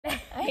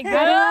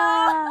बाई ग,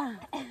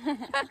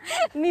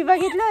 मी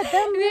बघितलं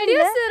होतं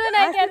व्हिडिओ सुरू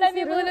नाही केला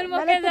मी, बोलून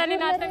मोकळे झाले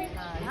ना आता.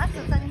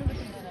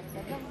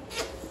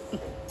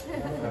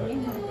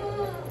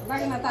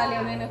 बघण्यात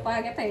आले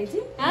पाय घेता यायची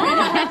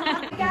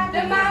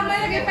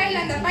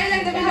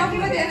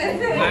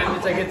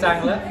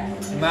चांगलं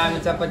मग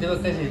चपाती बघ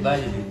कशी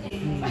भाजी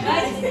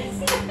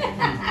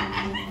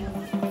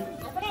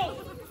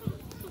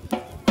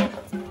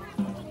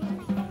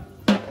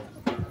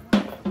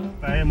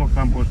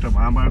मुक्काम पोस्ट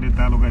भांबार्डी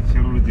तालुका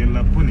शिरूर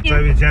जिल्हा पुणेचा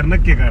विचार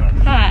नक्की करा.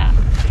 हा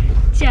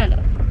चलो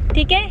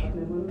ठीक आहे.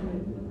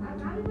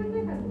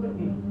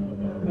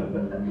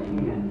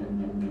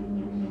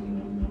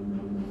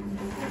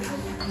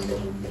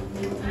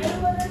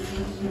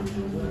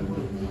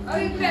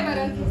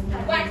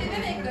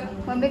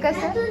 मम्मी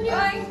कसं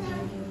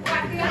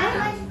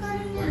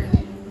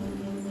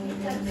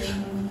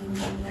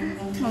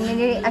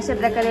मम्मीने अशा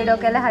प्रकारे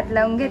डोक्याला हात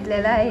लावून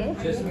घेतलेला आहे.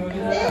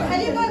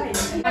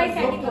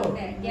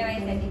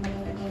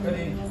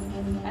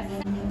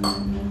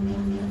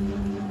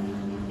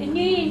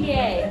 न्यू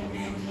इंडिया आहे,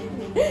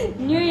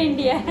 न्यू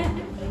इंडिया.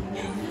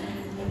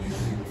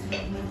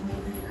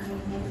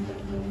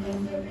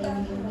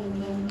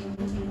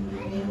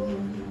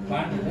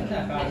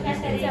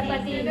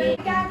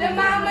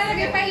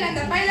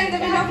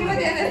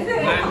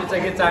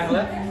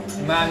 चांगलं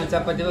मग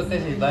चपाती बघ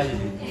कशी भाजी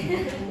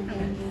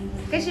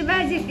कशी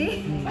भाजी ती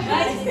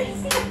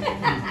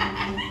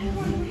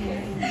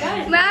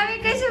मामी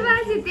कशी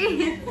भाजी ती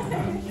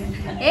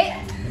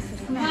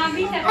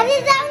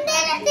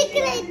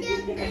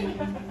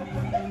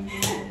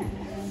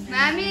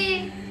मामी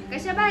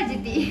कशा भाजी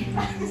ती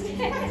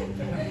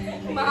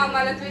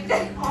आम्हालाच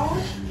विचार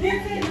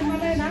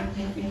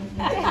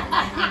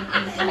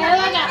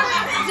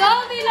जो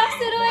व्लॉग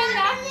सुरू होईल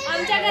ना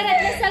आमच्या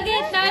घरातले सगळे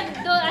आहेत ना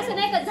तो असं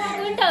नाही का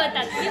झाकून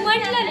ठेवतात. मी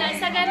म्हटलं ना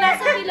सगळ्यांना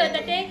असं फील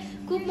होतं ते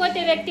खूप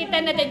मोठे व्यक्ती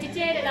त्यांना त्यांचे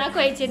चेहरे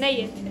दाखवायचे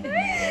नाहीयेत.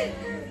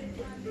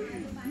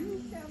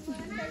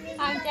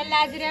 आमच्या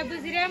लाजऱ्या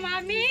बुजऱ्या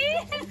मामी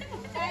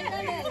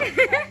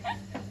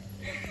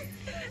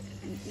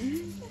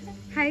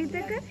हाय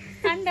तर कर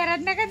अंधारात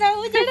नका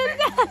जाऊ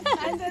उजेडत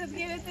अंधारात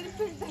गेले तरी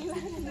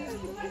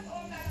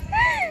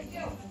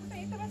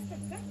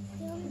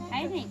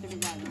आहे ना इकडे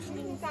जाऊ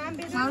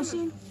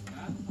मावशी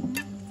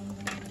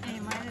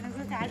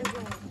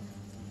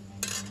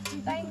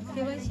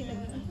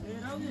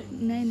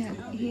नाही ना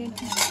हे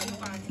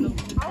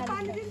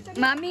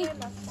मामी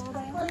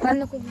मला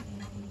नको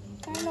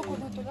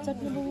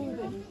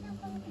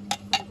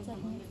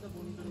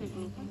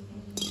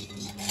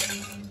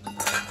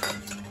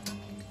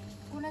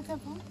कोणाचा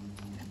फोन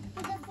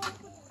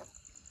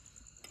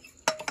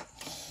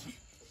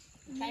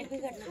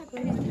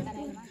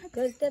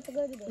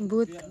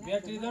भूत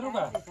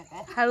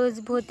हळूच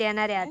भूत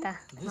येणार आहे आता.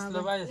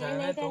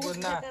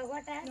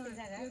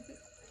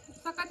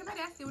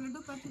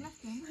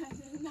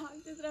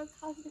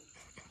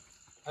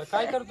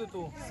 काय करतो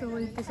तू. सो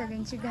इथे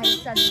सगळ्यांची घाई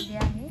चाललेली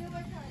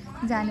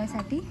आहे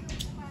जाण्यासाठी.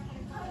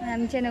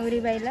 आमच्या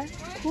नवरीबाईला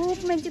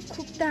खूप म्हणजे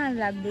खूप तहान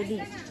लागलेली.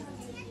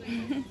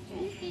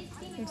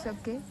 It's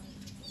okay.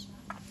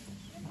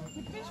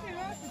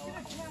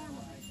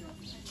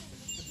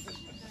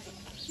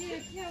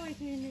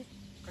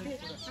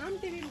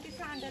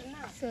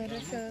 सर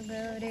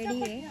सगळं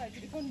रेडी आहे.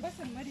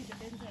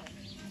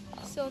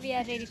 So we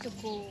R ready to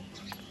go.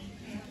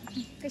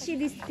 कशी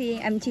दिसते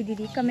आमची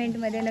दीदी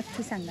कमेंटमध्ये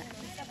नक्की सांगा.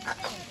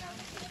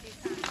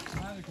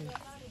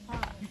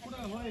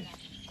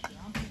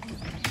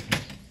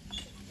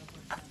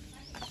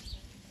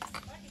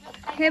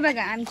 हे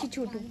बघा आमची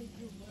छोटू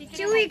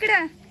चिऊ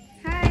इकडं.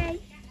 हाय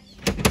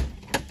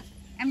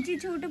आमची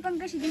छोटू पण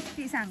कशी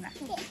दिसते सांगा.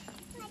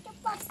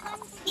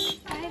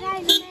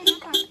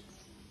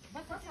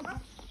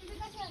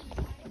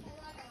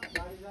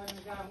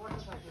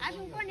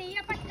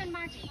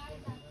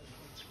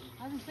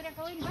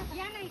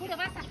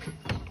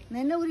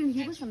 नाही नवरी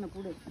ही बस ना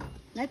पुढे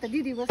नाही तर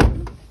दीदी बस.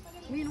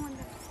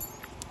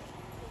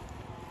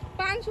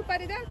 पान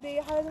सुपारी द्या ते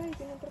हळद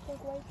व्हायची नंतर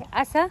कुंकू व्हायचं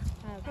असं.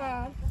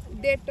 हा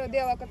देट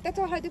देवा कर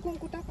त्याचा हळदी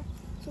कुंकू टाका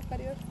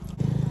सुपारीवर.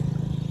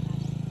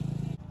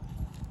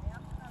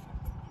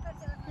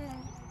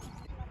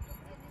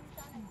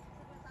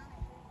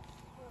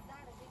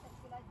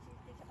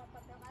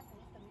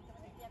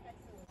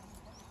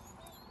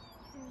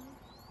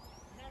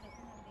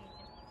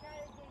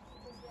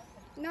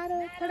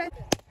 नारळ थोडं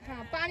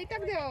हा पाणी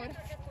टाक देवावर.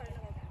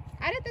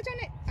 अरे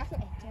त्याच्याने असं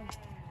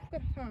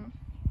हा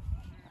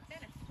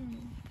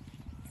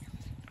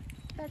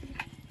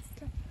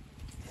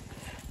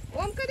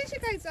ओम कधी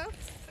शिकायचं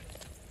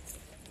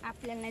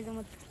आपल्याला नाही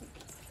जमत.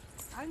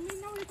 आणि मी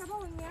नवरीचा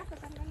भाऊ मी असं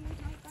करणार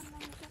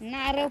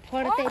नारळ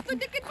फोडते. तू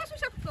तिकीट बसू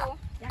शकतो.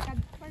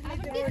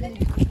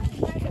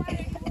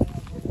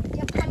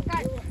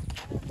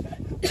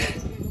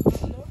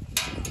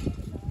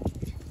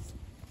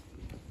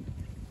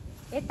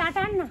 एक ताट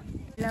आण ना.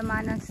 पहिला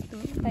मान असतो.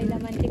 पहिला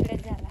मान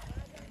तिकडेच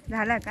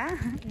झाला का.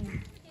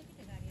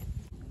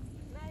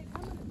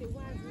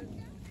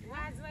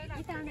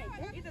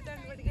 इथं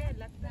दंडवट घ्यायला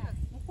लागतं.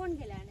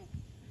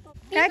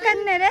 काय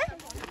करणार आहे?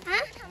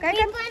 काय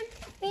करणार?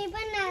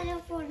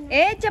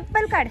 ए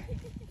चप्पल काढ.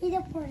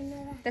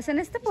 तसं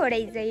नसतं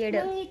फोडायचं येड.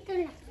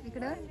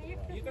 इकडं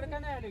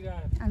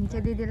आमच्या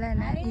दीदीला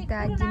ना इथं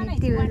आजीने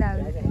तिळ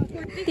लावलं.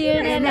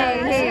 तिळ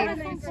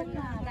नाही,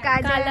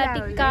 काला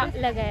टिक्का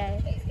लगाया है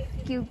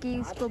क्योंकि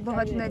उसको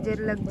बहुत नजर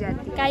लग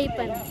जाती. काही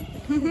पण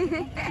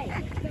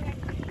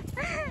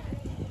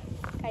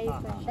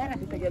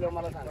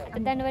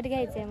दंडवत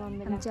घ्यायचंय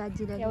मम्मीला. आमच्या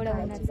आजीला एवढं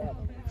होणार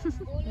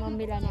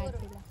मम्मीला आणि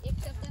आजीला.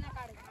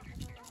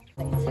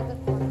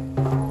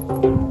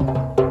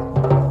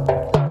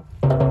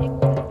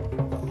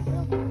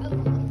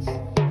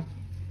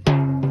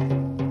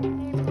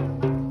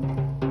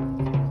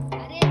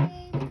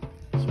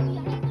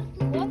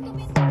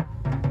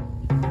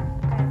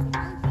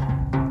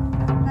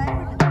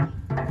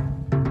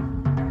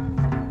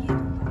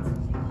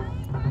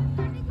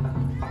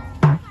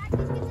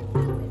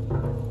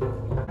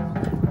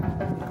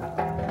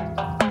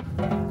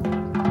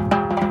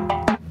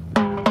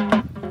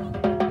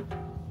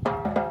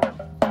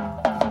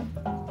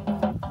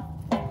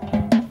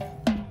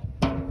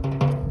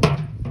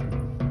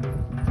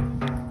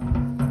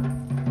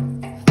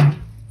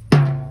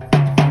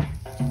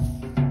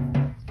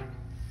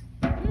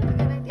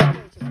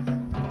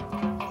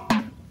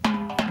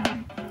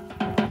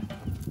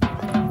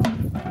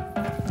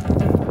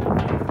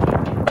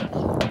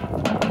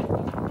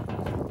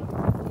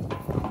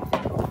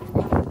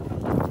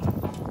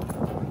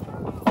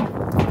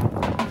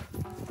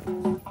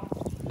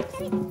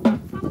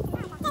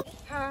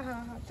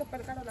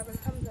 चप्पल काढावं लागेल.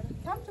 थांब जरा.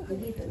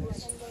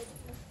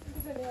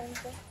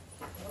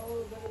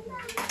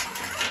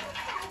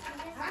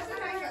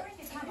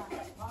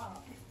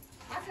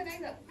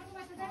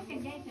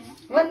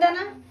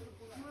 वंदना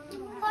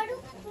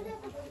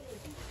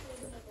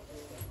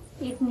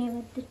एक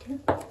नैवेद्य ठेव.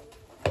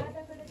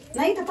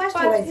 नाही तर 5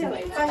 ठेवायचं.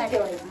 5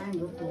 ठेवायचं.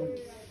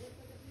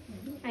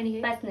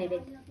 आणि 5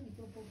 नैवेद्य.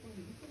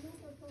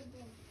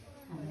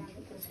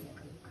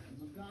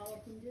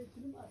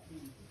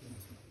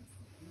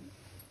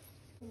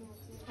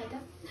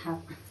 हा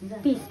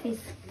पीस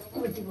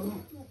वरती बघू.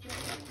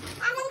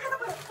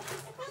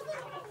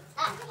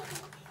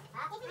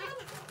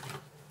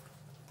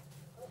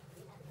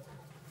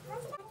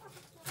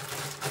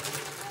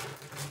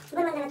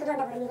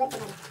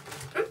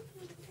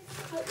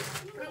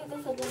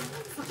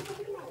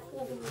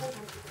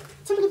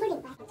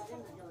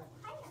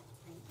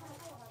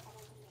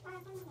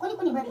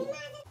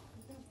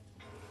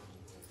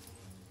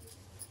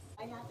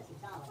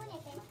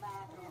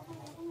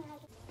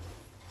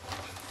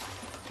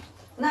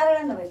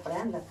 नारळांना बाई पडे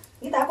आणला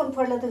इथं आपण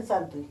फोडलं तरी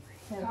चालतोय.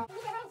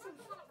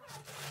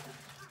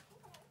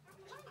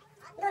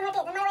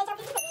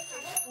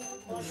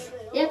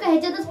 एका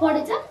ह्याच्यातच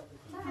फोडायचा.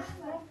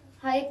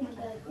 हा एक मिनिट.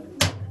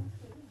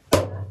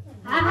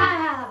 हा हा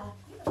हा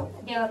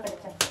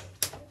देवाकडचा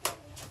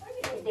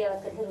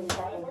देवाकडे धरून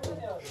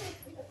टाकायचं.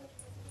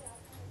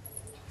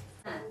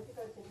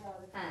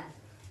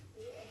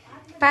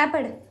 पाय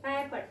पड.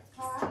 पाय पड.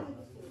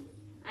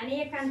 आणि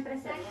एक कान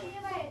प्रसाद.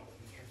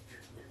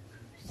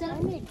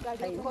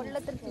 फोडलं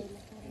तर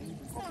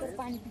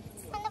पाणी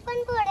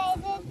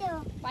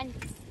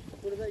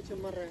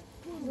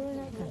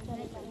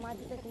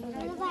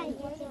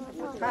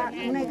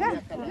नाही का?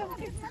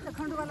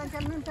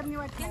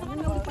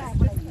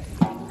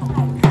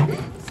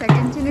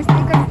 सगळ्यांची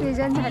नुसती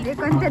कन्फ्युजन झाली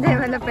कोणत्या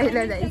देवाला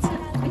पहिलं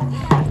जायचं.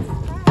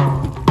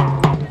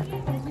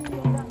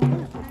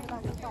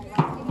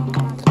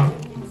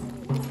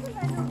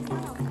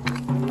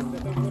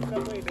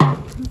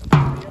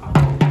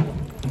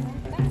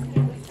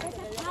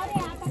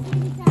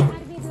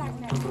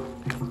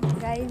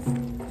 गाईज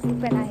ही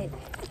पण आहेत.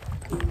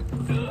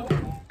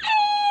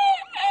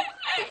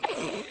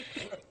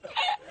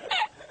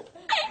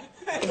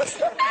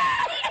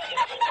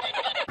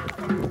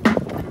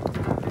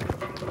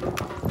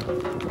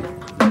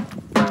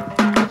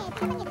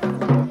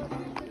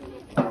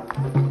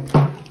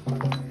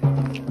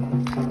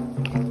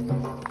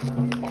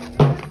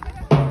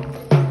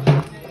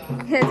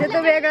 ह्याचं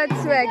तर वेगळाच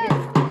स्वॅग आहे.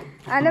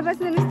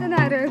 आल्यापासून नुसतं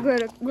नारळ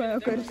गोळा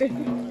करते.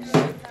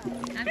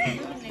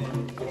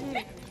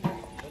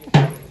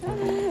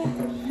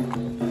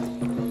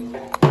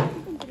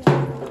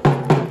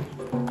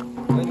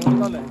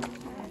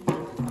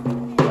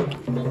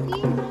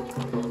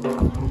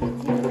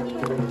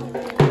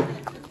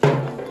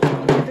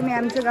 तुम्ही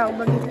आमचं गाव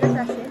बघितलंच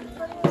असेल.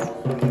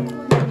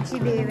 आमची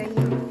देव आहे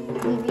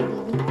देवी.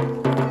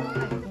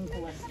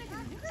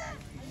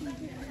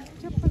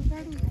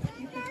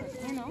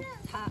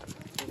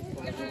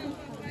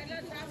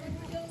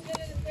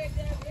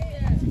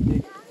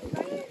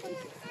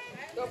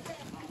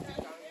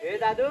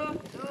 दादू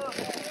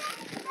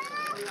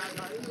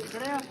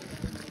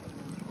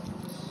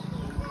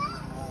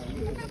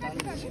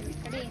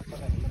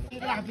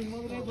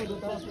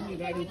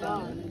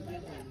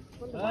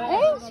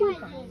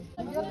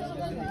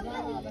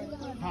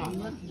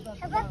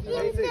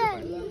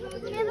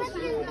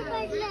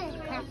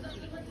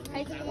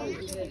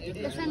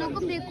तसं नको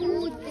फेकू.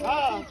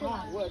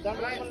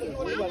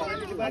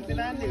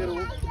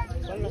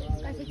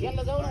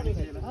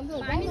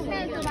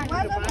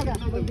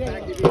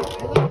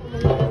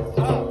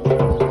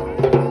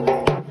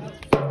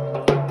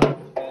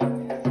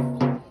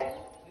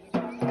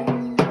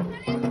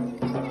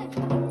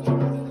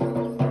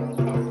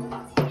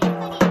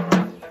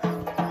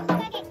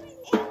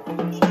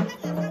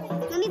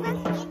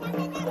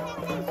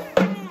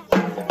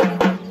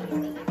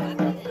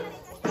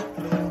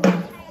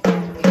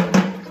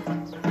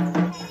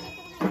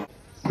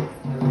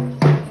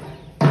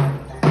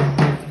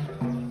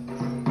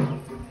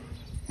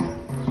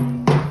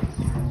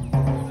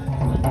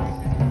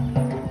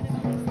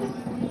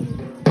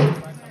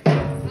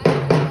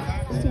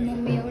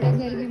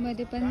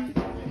 पण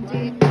म्हणजे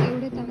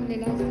एवढं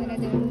चांगलेलं असताना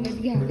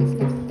दळूनच घ्यावंच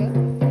लागतं.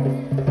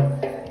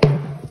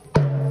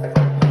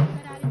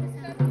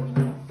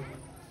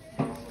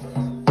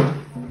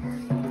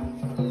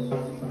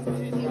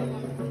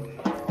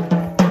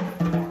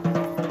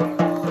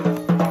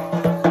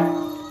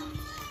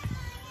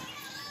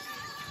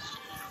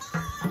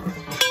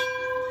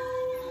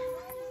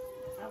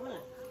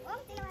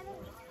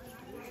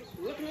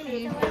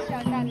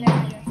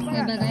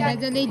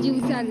 बघायला लय जीव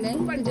चाललाय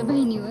तुझ्या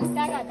बहिणीवर.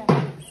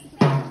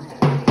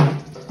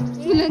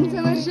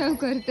 फुलांचा वर्षाव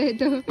करतोय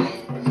तो.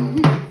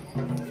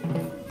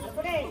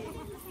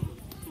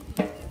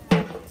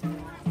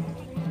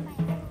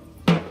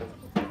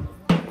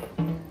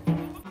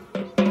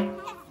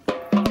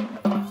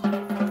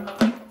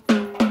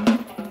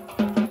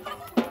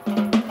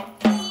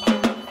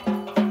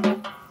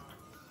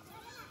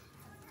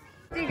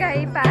 ती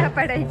गाई पाया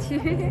पडायची.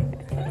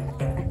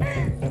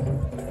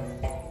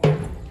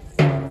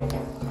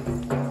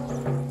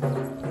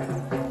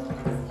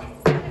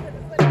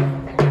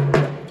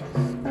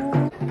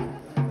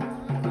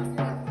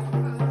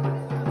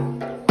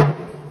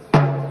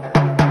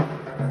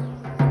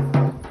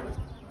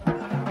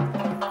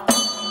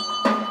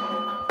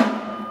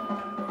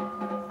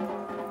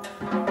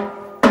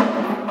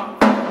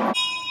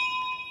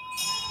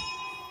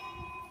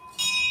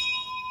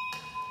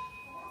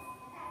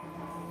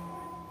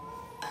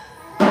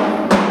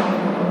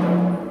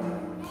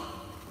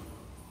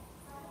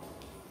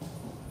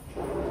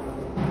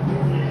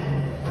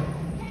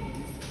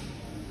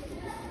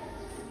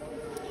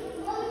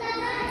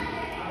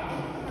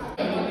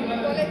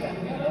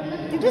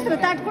 दुसरं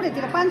ताट कुठे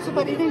तिला पान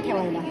सुपारी नाही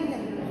ठेवायला.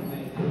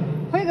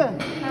 होय ग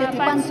ते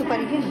पान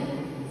सुपारी घे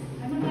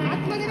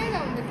आतमध्ये नाही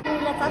जाऊन देत.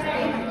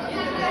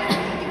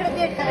 तिकडे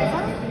बेट करायचा.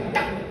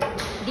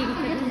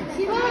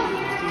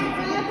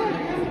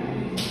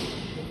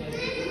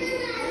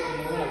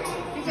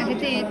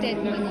 ते येत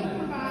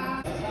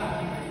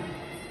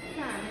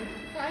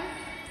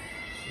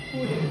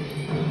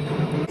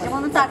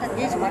म्हणून ताटात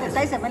घ्यायची मला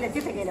जायचं मला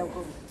तिथे गेल्यावर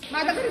करू.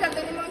 माझ्या घरी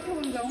जाताना मग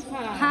ठेवून जाऊ.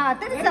 हा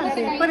तरी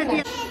चालते परत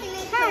ये.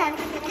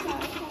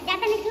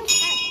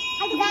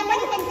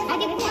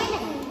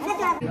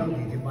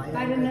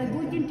 कारण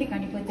 2-3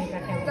 ठिकाणी पत्रिका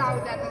जाऊ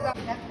द्या आता,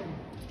 जाऊ.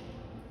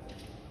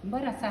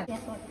 बरं सात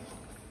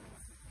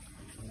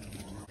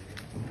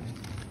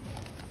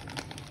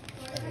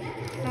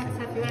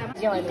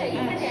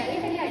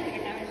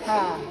हा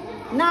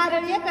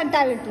नारळ एक आणि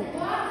टावेल तू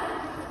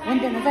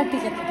म्हणते ना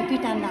जातीच्या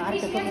पिठांना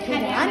अर्थ करून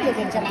ठेवले आणले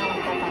त्यांच्या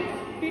नावाला.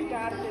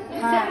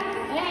 हा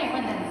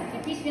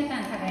पीस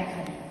देतात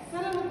सगळ्याकडे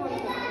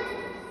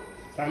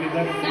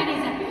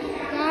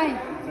काय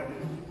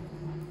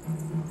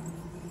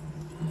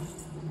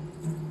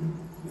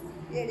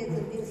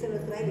येड्याचं बिल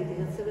सगळंच राहिले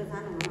त्याच्यात सगळं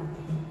आणा म्हणा.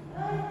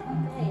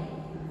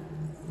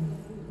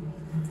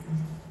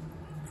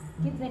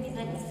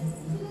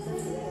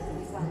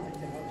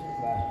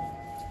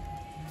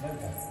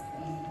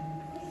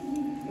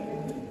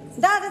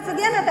 दादाचं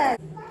दे ना काय.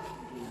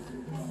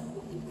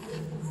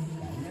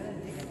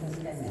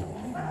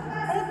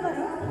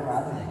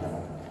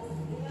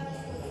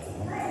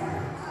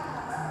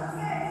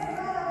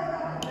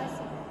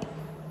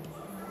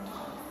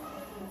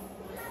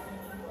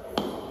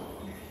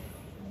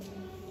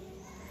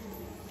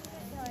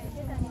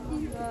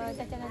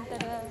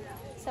 त्याच्यानंतर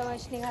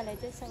सवाष्णी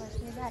घालायचे.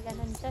 सवाष्णी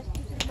झाल्यानंतर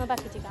मग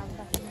बाकीची काम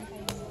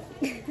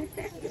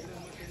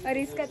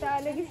इसका तो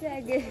अलग ही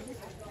स्वैग है.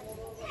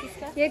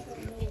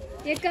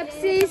 ये कब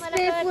से इस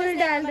पे फुल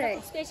डाल रहा है.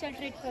 स्पेशल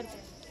ट्रीट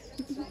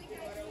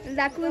करते.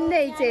 दाखवून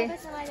द्यायचे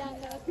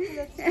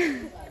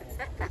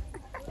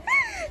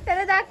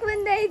त्याला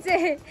दाखवून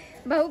द्यायचे.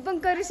 भाऊ पण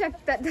करू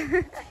शकतात.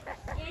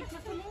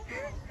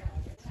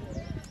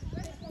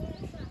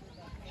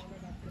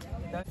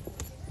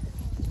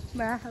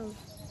 वाव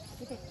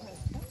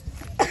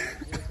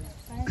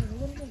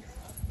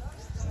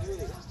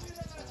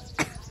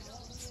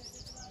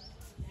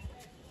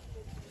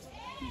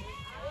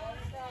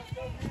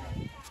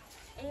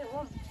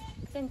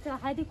त्यांचं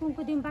हळदी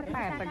कुंकू देऊन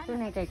बघा. पण तू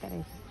नाही काय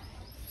करायचं.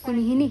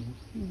 कोणीही नाही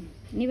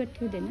निवड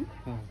ठेवू दे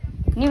ना.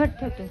 निवड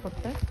ठेवतो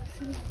फक्त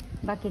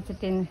बाकीचं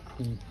ते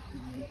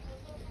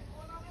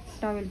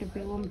टॉवेल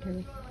टुपे ओम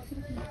ठेव.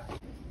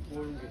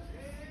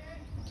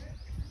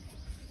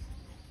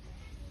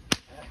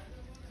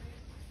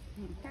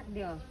 टाक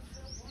देवा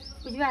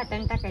उजव्या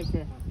हाताने टाकायचं.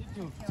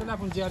 चला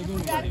आपण जार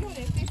घेऊन येऊ.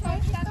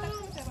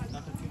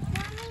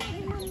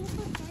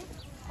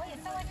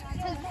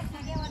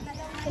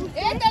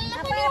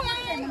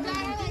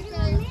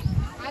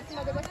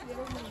 आतमध्ये बसले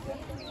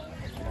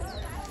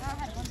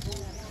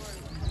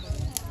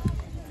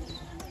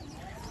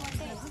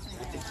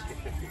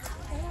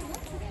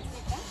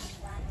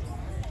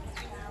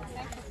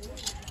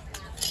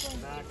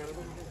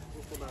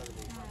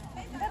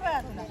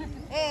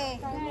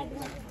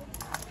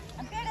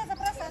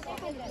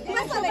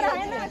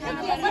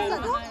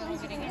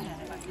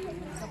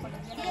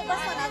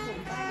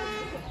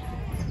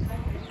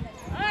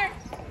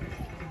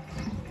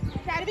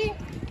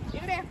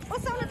इकडे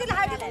बसवलं तिला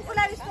हळदी कुंकू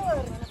लाविस्तोवर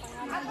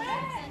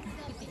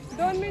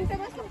 2 मिनिटं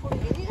बसलो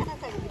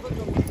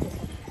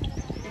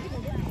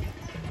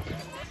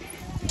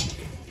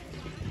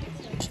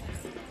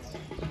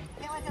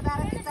देवाच्या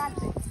दारात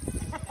चालते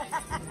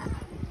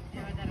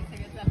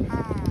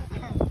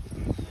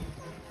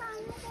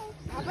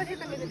आपण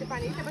इथं मी ते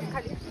पाणी इथे बस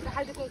खाली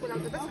हळदी कुंकू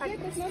लावतो बस खाली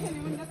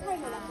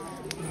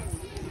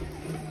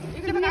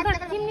इकडे बघ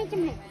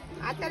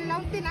आत्याला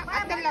लावते ना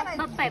आत्याला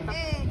पप्पा आहे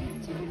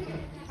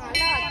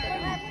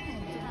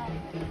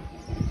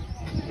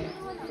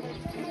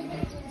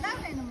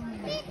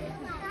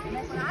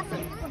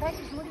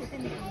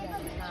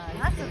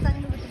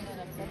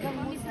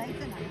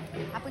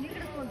आपण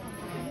इकडेच फोन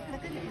करतो इकडे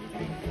कधी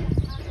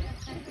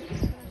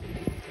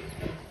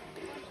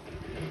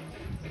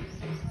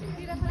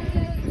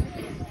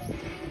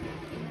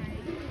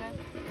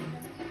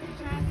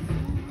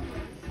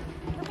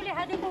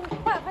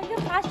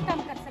फास्ट काम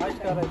करतात.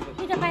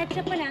 तुझ्या पायात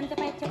चप्पल आहे आमच्या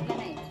पायात चप्पल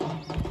नाही.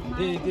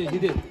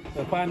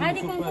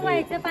 हळदी कुंकू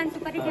व्हायचं पान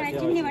सुपारी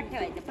ठेवायची निवड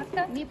ठेवायचं फक्त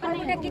मी पण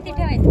कुठे किती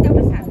ठेवायचं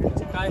तेवढं सांग.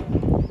 काय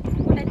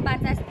कुठे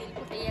 5 असतील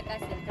कुठे 1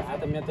 असेल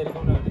आता मी तरी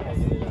कोण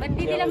पण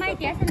दीदीला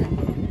माहिती असेल ना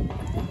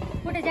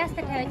कुठे जास्त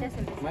ठेवायचं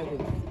असेल माहिती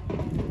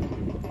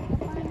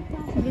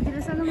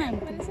दीदीला सगळं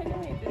माहिती.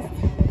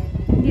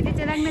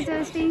 दीदीच्या लग्नाच्या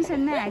वेळेस टेन्शन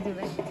नाही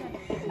अजिबात.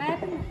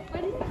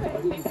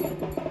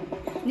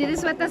 दीदी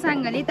स्वतः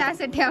सांगाल इथं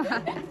असं ठेवा.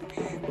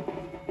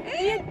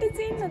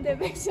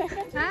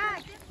 हा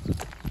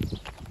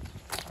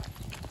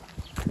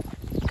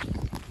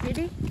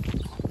दीदी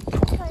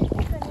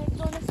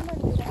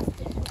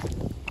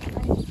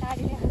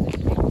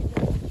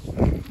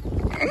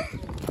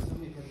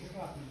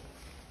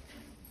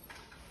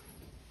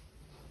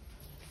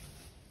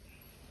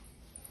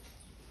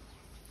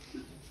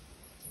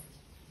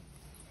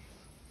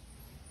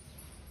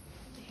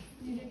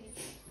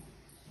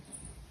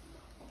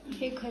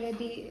हे खरं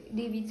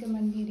देवीचं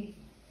मंदिर आहे.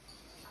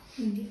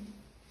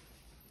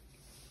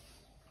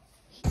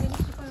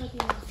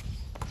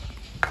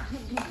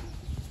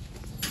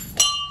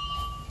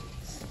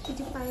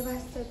 तिचे पाय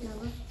भाजतात ना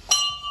ग.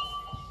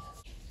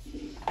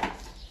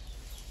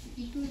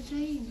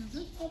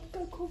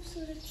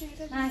 खूपसूरत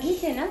चेहरा. हा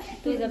हीच आहे ना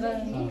तुझं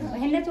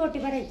ह्यांनाच ओटी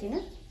भरायची ना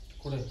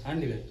कुठे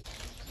आणली काय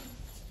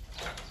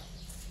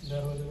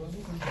दरवाजा बंद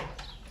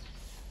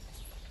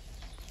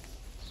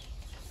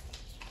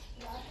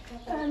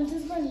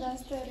कांजूस बनला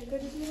असतं अरे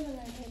कधीच नाही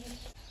बनायचं.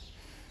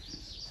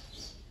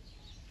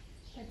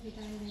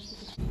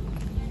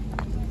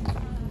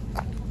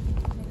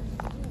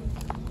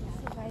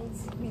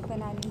 मी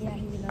पण आलेली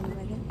आहे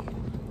विलॉनमध्ये.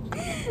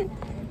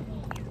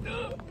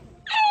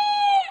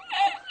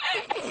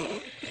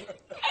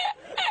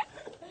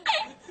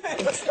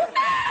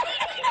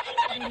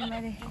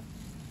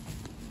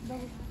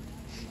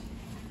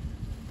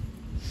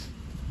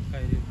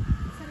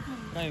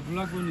 काय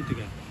ब्लॉग बनवते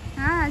काय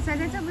हा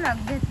सगळ्याचा ब्लॉग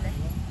घेतलाय.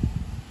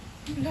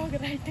 ब्लॉग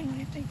रायटिंग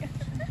घेते का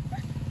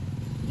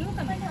घेऊ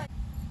का मॅडम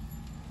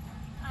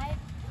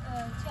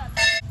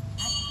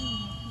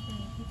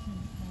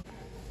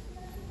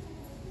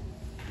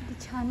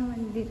छान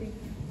मंदिर आहे.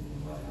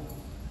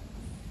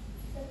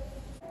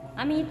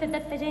 आम्ही इथं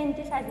दत्त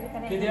जयंती साजरी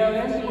किती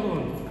करायला आले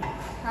पुढून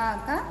हा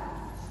का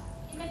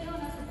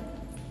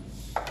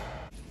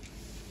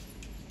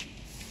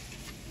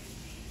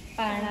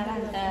पाळणा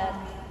बांधतात.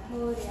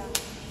 हो या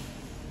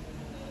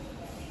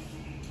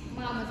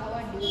मामाचा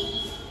वाढदिवस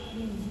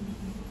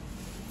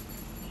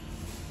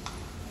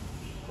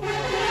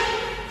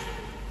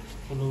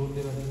फुलं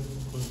उरले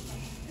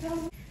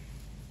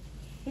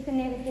इथं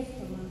नैवेद्य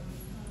असतो मग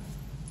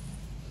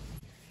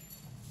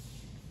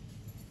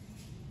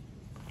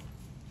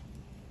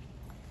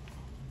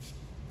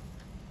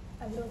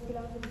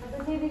आता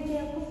नैवेद्य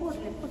खूप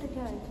उरले कुठे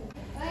ठेवायचे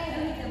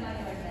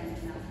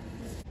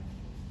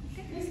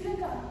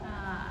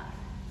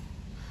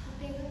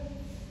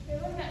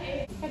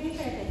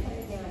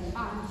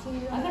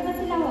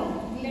अगरबत्ती लावा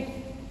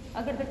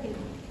अगरबत्ती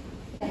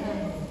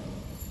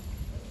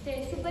ते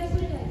सुपारी फुल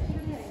ठेवायची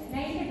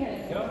नाही इथे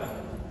ठेवायचं ठेवा ना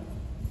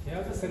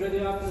ठेवायचं सगळं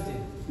देव आपलंच आहे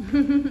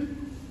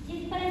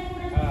जिथपर्यंत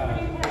पुढे हा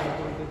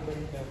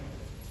तिथपर्यंत ठेवायचं.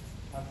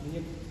 आपली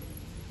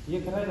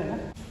एक राहिलं ना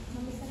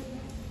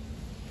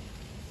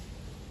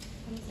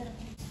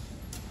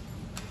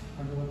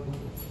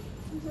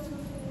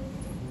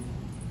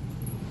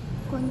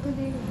कोणतं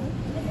देव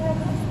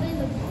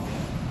आहे?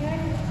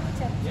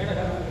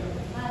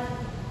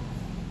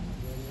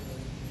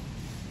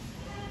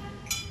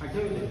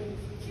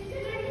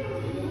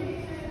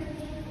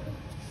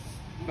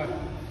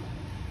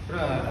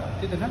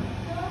 येते ना.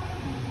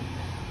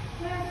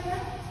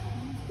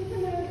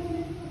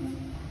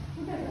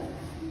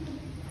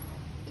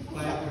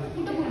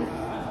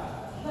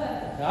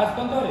 आज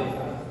कोणता रे?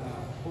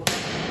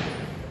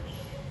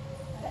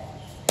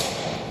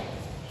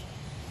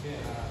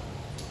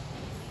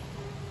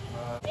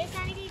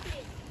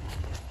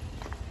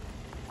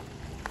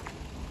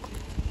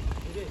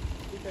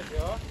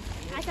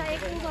 असा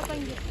एक उभा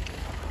पण घे.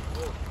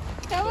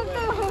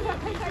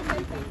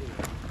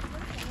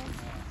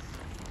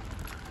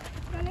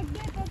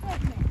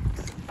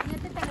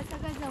 त्याला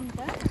सगळं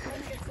जमतं.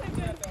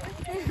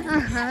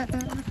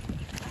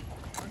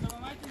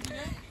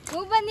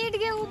 उभा नीट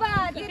घे उभा.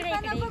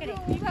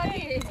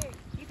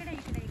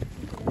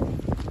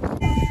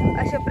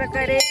 अशा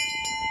प्रकारे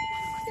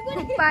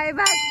पाय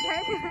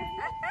भाजतात.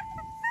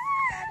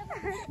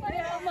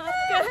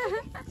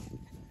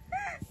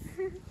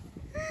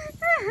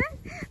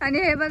 आणि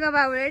हे बघा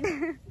बावळट.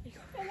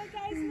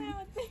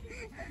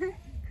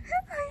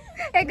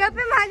 हे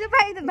गप्पे माझे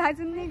पाय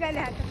भाजून निघाले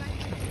आता.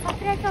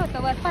 पत्र्याचं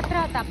होतं वर, पत्रा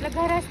होता आपलं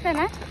घर असतं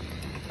ना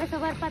तसं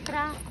वर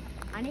पत्रा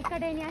आणि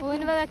कडेने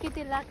ऊन बघा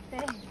किती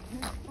लागतंय.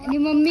 आणि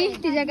मम्मी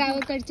तिच्या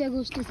गावाकडच्या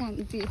गोष्टी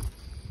सांगते.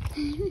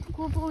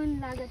 खूप ऊन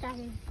लागत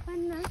आहे पण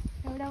ना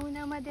एवढ्या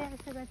उन्हामध्ये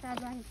सगळं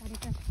चालू आहे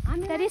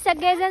कार्यक्रम. तरी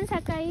सगळेजण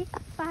सकाळी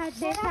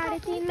पहाटे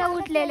 3:30ला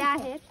उठलेले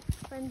आहेत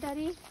पण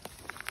तरी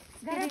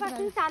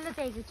घरापासून चालत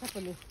आहे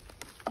छकुली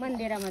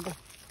मंदिरामध्ये.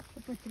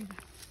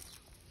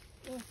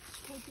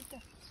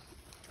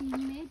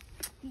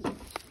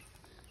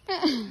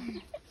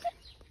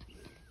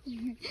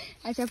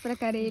 अशा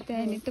प्रकारे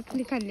त्याने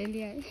टपली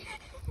खाल्लेली आहे.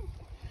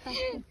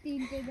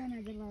 3 ते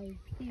 2022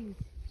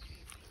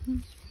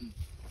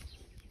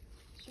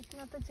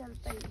 इतना तो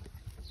चलता ही.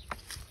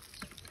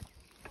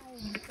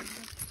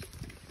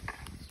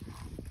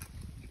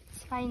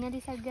 फायनली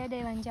सगळ्या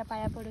देवांच्या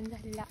पाया पडून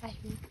झालेला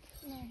आहे.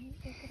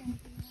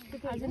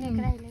 अजून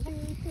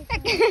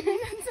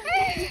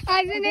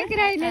एक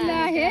राहिलेलं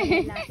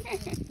आहे.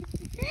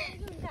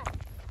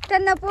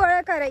 त्यांना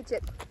पोळ्या करायचे.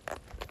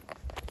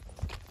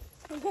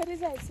 घरी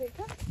जायचंय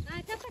का?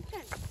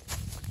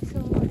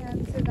 समोर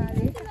आमचं गाव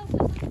आहे.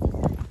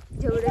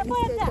 जेवढं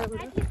दिसतंय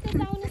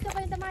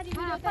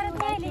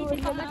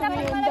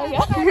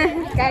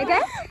काय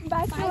काय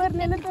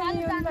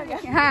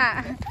हा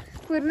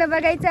पूर्ण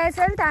बघायचं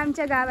असेल तर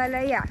आमच्या गावाला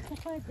या.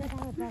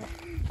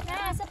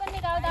 नाही असं पण मी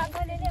गाव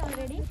दाखवलेले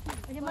ऑलरेडी.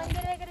 म्हणजे मंदिर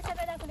वगैरे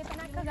सगळं दाखवले पण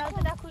अख्खं गाव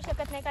तर दाखवू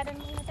शकत नाही कारण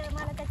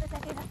मला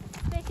त्याच्यासाठी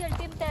स्पेशल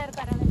टीम तयार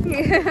करावी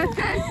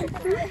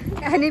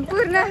लागते. आणि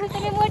पूर्ण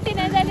तुम्ही मोठी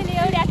नाही झालेली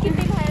एवढी अख्खी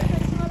टीम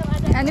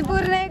बाहेर आणि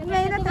पूर्ण एक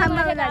महिना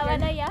थांबावं गावाला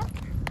लागेल. या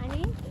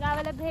आणि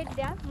गावाला भेट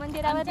द्या.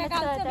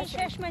 मंदिरावर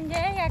विशेष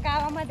म्हणजे या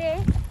गावामध्ये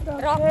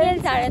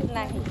रॉकेल चालत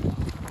नाही.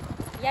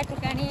 या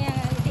ठिकाणी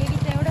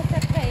देवीचं एवढं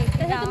सत्य आहे की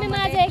तसं तुम्ही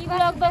माझा गावामध्ये एक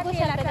ब्लॉग बघू दिवस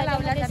शकता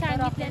लावला त्याच्यामध्ये जातो,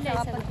 सांगितलेलं रॉकेलचा आहे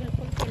वापर सगळं.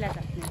 बिलकुल केला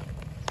जात नाही.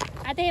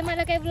 आता हे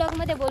मला काही ब्लॉग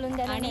मध्ये बोलून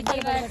द्या आणि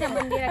देवाच्या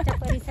मंदिराच्या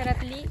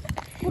परिसरातली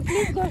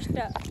कुठलीच गोष्ट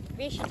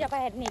वेशीच्या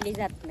बाहेर नेली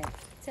जात नाही.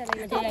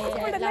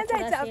 म्हणजे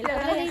लाकूड असेल,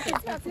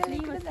 कुठलीही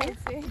गोष्ट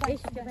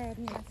वेशीच्या बाहेर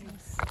नेली जात नाही.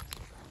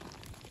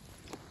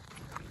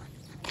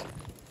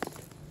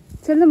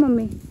 चल ना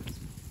मम्मी.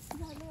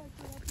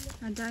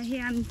 आता हे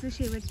आमचं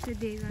शेवटचं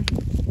देव आहे.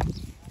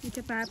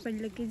 इथे पाया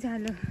पडलं की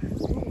झालं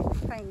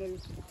फायनली.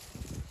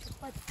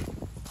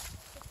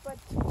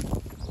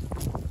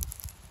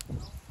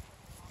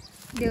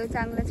 देव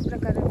चांगल्याच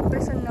प्रकारे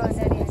प्रसन्न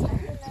होणार आहे.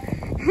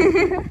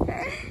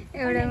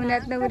 एवढ्या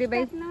उन्हात नवरी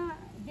बाई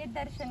जे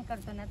दर्शन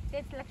करतो ना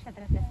तेच लक्षात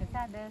राहतं.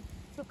 साधं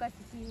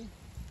सुखाची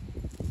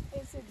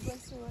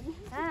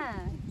हा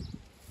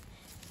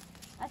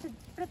असं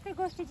प्रत्येक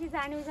गोष्टीची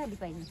जाणीव झाली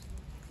पाहिजे.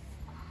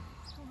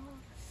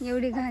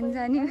 एवढी घाण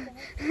जाणीव.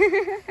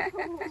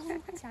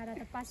 चार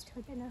आता 5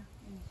 होते ना.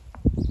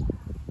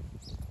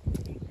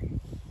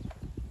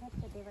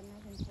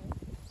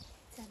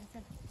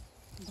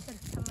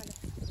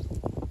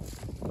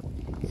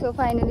 सो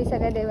फायनली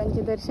सगळ्या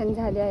देवांचे दर्शन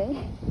झाले आहे.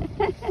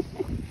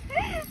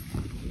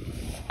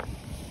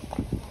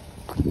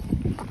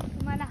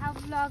 तुम्हाला हा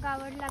ब्लॉग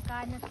आवडला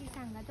का नक्की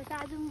सांगा. तसं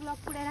अजून ब्लॉग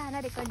पुढे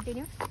राहणार आहे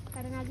कंटिन्यू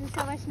कारण अजून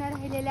सवाष्ण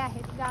राहिलेले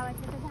आहेत.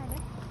 गावाचे तर झाले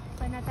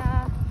पण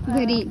आता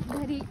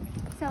घरी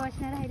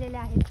सवाष्ण राहिलेले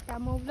आहेत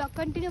त्यामुळे ब्लॉग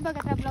कंटिन्यू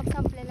बघा. हा ब्लॉग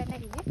संपलेला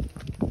नाही आहे.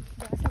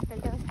 जेव्हा संपेल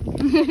तेव्हा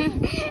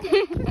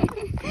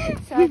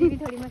सॉरी मी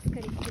थोडी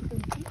मस्करी केली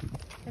तुमची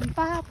पण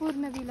पहा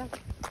पूर्ण ब्लॉग.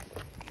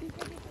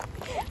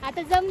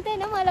 आता जमते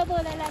ना मला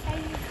बोलायला.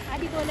 काही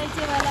आधी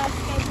बोलायचे मला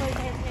असं काही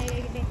बोलता येत नाही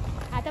वगैरे.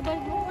 आता बघ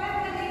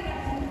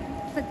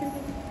पत्रिका.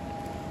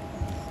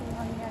 सो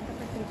आम्ही आता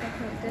पत्रिका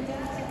ठेवतो.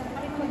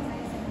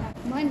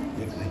 मन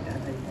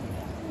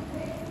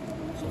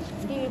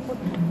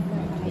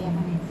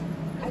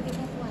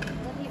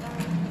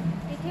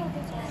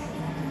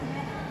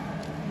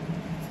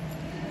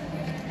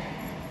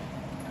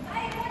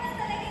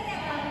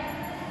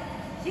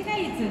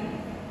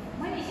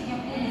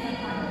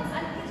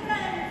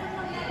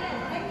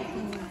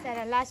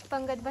चला लास्ट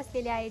पंगत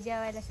बसलेली आहे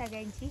जेवायला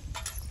सगळ्यांची.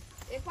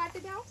 एक वाटी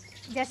द्या.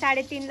 ज्या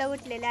 3:30ला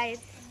उठलेल्या आहेत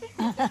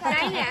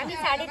काही नाही, आम्ही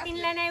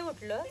 3:30ला नाही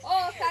उठलो.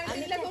 ओ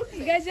 3:30ला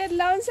उठली. गजर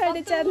लावून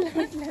 4:30ला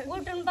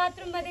उठून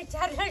बाथरूम मध्ये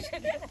 4ला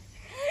शिकलो.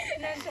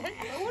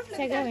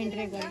 सगळं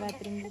रेकॉर्ड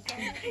बाथरूम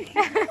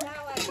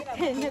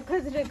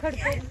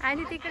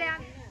आणि तिकडे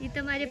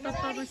इथं माझे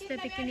पप्पा मस्त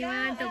पैकी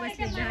निवांत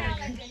बसले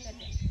झाडाखाली.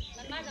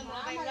 माझा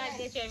मोबाईल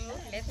वाजल्याशिवाय मी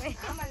उठलेच नाही.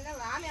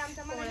 आम्ही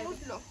आमच्या मनाने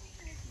उठलो.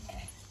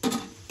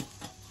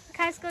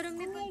 खास करून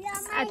मी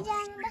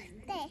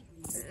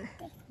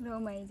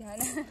रोमाई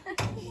जाणं.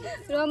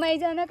 रोमाई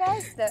जाणं काय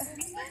असतं?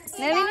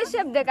 नवीनच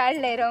शब्द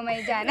काढलाय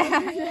रोमाई जाणं.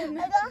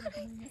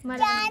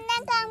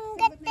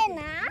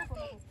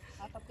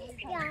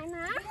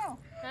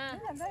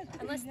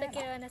 मस्त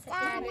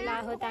केळवण्यासाठी आलेलो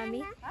आहोत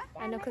आम्ही.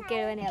 अनोखं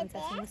केळवण आहे आमचं,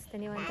 असं मस्त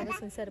निवांत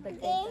बसून सरबत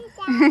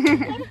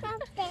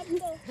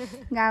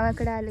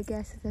गावाकडे आलं की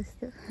असंच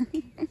असतं.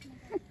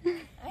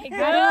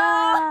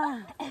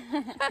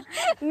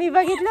 मी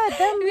बघितलं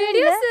होतं,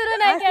 व्हिडिओ सुरू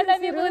नाही केला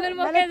मी, बोलून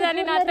मोकळे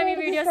झाले ना. आता मी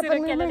व्हिडिओ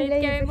सुरू केला,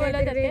 इतक्या वेळ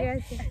बोलत होते.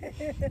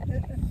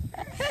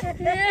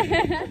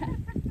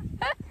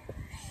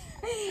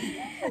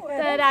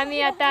 तर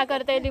आम्ही आता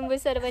करतोय लिंबू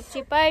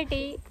सरबतची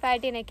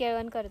पार्टी नाही,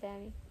 केळवण करतोय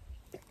आम्ही.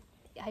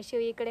 हा शिव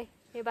इकडे,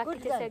 हे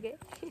बाकीचे सगळे.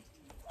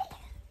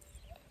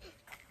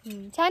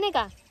 छान आहे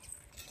का?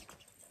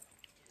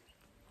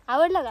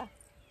 आवडलं का?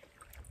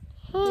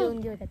 घेऊन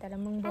घेऊ त्याला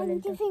मग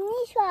बोलायचं.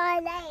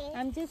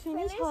 आमचे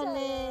फिनिश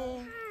झाले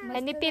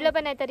आणि पिलं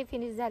पण नाही तरी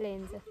फिनिश झालं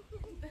यांचं.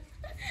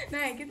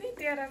 नाही किती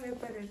 13 मे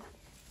पर्यंत.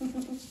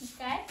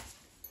 काय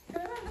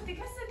ती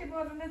कशासाठी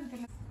बोलवलं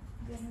तुला?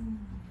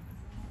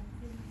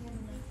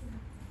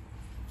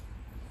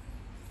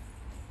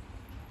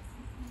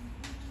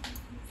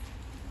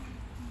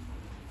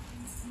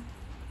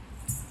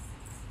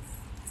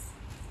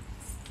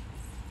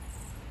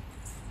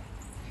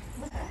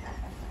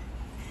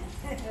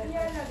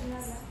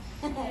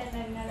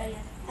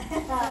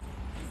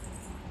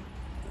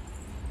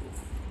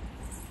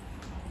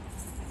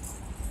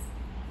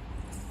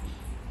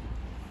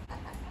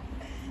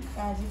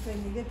 काळजी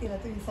पहिली ग तिला,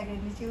 तुम्ही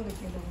सगळ्यांनी चिवरं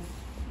केलं.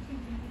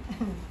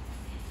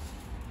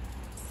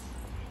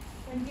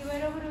 कोणती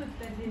बरोबर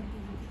उत्तर देते?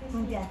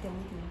 कोणती आत्या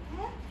होती?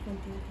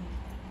 कोणती होती?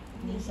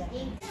 निशा.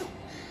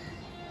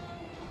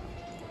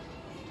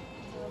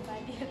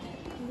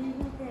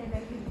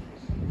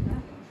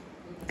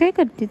 काय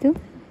करते तू?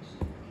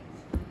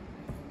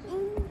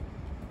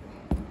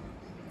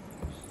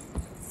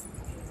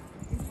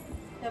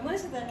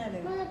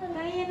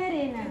 काय येणार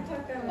आहे ना?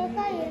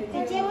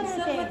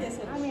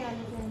 आम्ही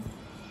आलो.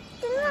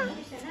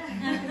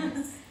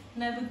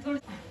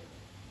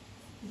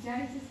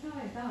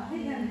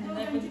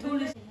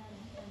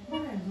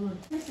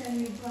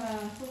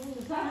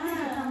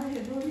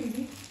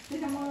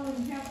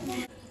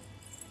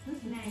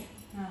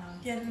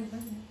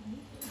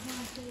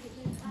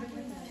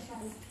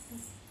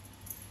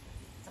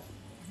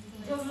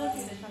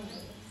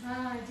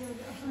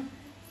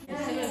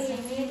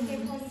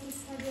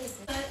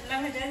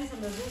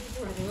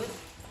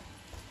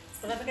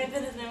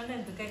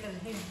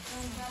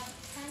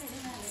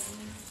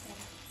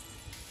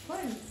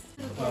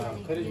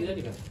 खरेदी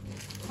झाली का?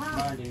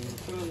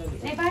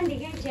 नाही, भांडी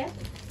घ्यायची.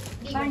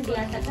 भांडी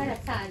आता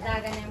घरात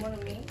जागा नाही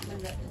म्हणून मी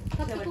म्हणजे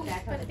शेवटच्या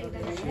आठवड्यात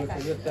वगैरे,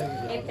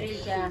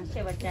 एप्रिलच्या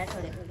शेवटच्या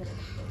आठवड्यात वगैरे.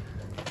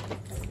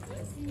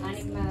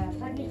 आणि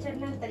फर्निचर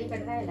नंतर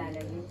इकडे राहायला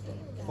आलं मी.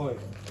 होय.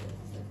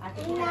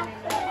 आता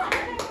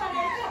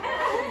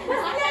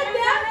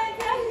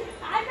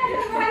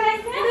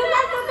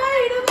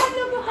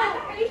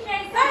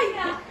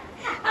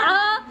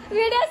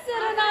व्हिडिओ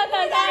सुरू नव्हता.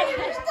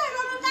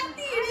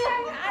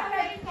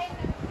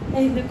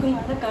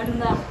 माझं काढून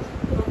ना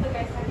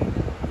काय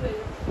सांगितलं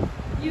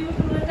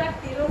युट्यूबवर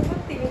टाकते, रोज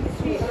बघते मी.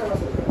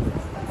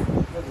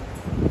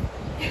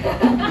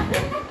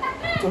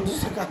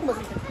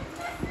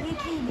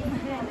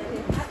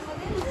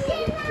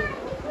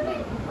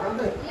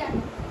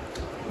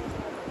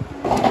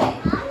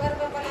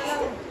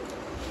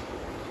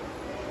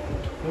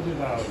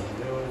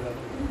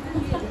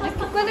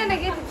 कोणाला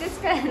घेते तेच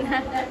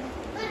कळणार.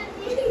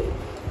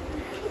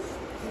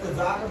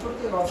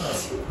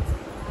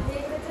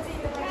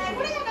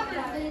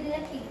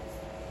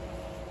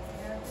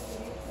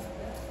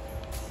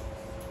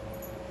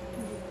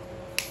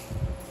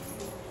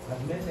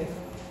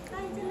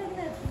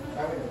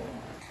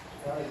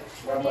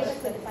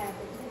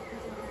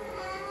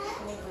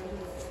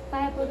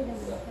 पाया पडू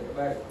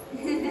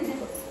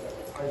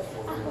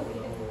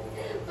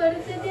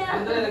परत या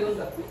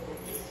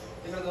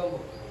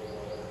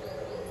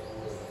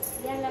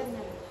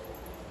लग्नाला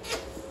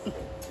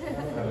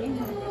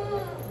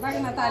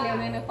लग्नात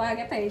आल्यावर पाय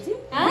घेता यायची.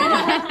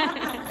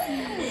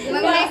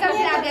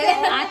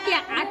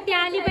 आत्या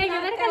आली पाहिजे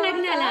बरं का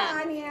लग्नाला.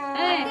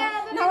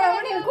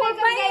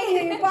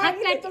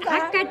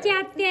 हक्काची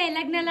आत्या आहे,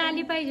 लग्नाला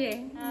आली पाहिजे.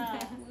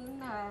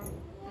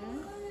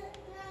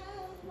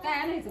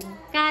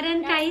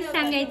 कारण काहीच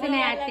सांगायचं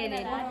नाही आत्याने.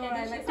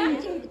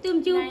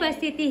 तुमची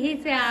उपस्थिती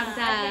हीच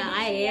आमचा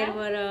आहे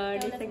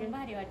बरोबर सगळं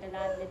भारी वाटलं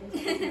आदल्या दिवशी.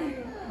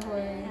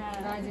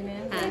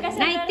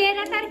 नाही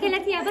 13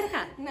 तारखेलाच या बरं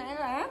का.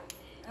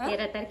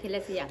 13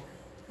 तारखेलाच या.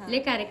 लय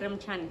कार्यक्रम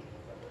छान आहे.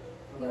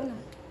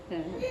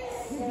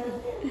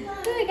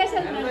 तुम्ही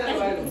कशात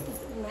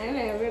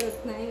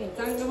नाही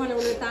चांगलं मला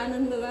उलट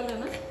आनंद झाला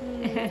ना.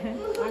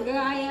 अगं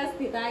आई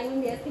असती तर आई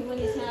म्हणजे असती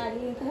मनीषा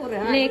आणि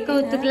पोरं. लय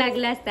कौतुक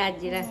लागलं असतं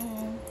आजीला.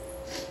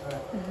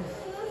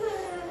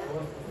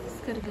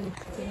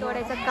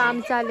 तोडायचं काम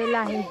चाललेलं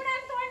आहे.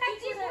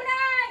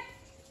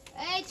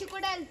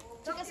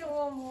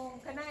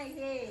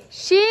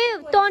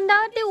 शिव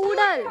तोंडावर ते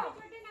उडल.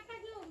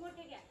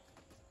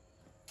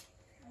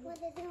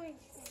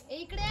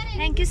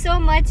 थँक्यू सो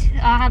मच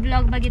हा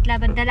ब्लॉग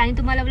बघितल्याबद्दल. आणि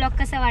तुम्हाला ब्लॉग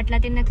कसा वाटला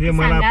ते नक्की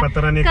सांगा.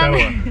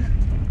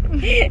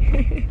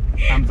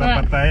 आमचा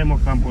पत्ता आहे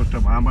मुक्काम पोस्ट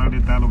आंबाडी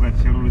तालुका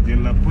शिरूर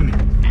जिल्हा पुणे.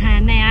 हा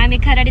नाही आम्ही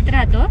खराडीत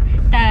राहतो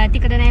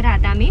तिकडे नाही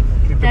राहत आम्ही.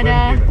 तर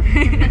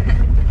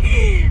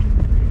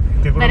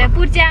बरं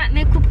पुढच्या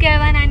मी खूप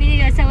केळवण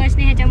आणि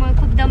सवशने ह्याच्यामुळे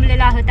खूप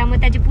दमलेलो आहोत. त्यामुळे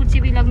त्याचे पुढचे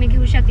व्लॉग मी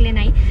घेऊ शकले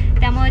नाही.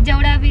 त्यामुळे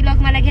जेवढा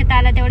व्लॉग मला घेता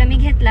आला तेवढा मी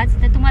घेतलाच.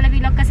 तर तुम्हाला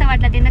व्लॉग कसा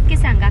वाटला ते नक्की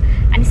सांगा.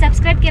 आणि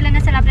सबस्क्राईब केलं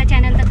नसेल आपल्या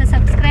चॅनल तर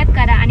सबस्क्राईब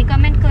करा. आणि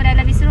कमेंट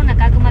करायला विसरू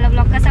नका. तुम्हाला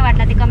व्लॉग कसा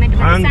वाटला ते कमेंट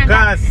मध्ये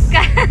सांगा.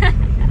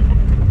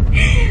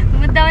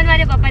 मुद्दामून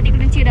माझे पप्पा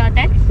तिकडून चिडवत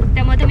आहेत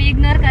त्यामुळे तुम्ही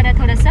इग्नोर करा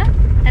थोडंसं.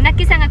 तर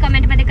नक्की सांगा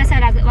कमेंट मध्ये कसा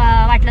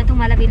वाटला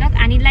तुम्हाला व्लॉग.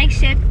 आणि लाईक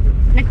शेअर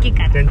नक्की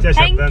करा. त्यांच्या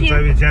शब्दांचा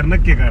विचार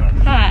नक्की करा.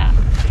 हा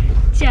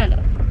चलो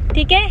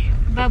ठीक आहे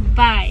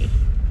बाय.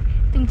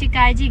 तुमची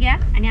काळजी घ्या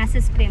आणि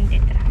असंच प्रेम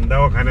देत राहा.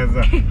 दवाखान्यात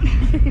जा.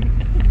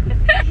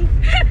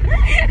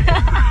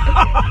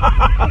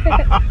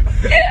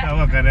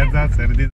 दवाखान्यात जा सर्दी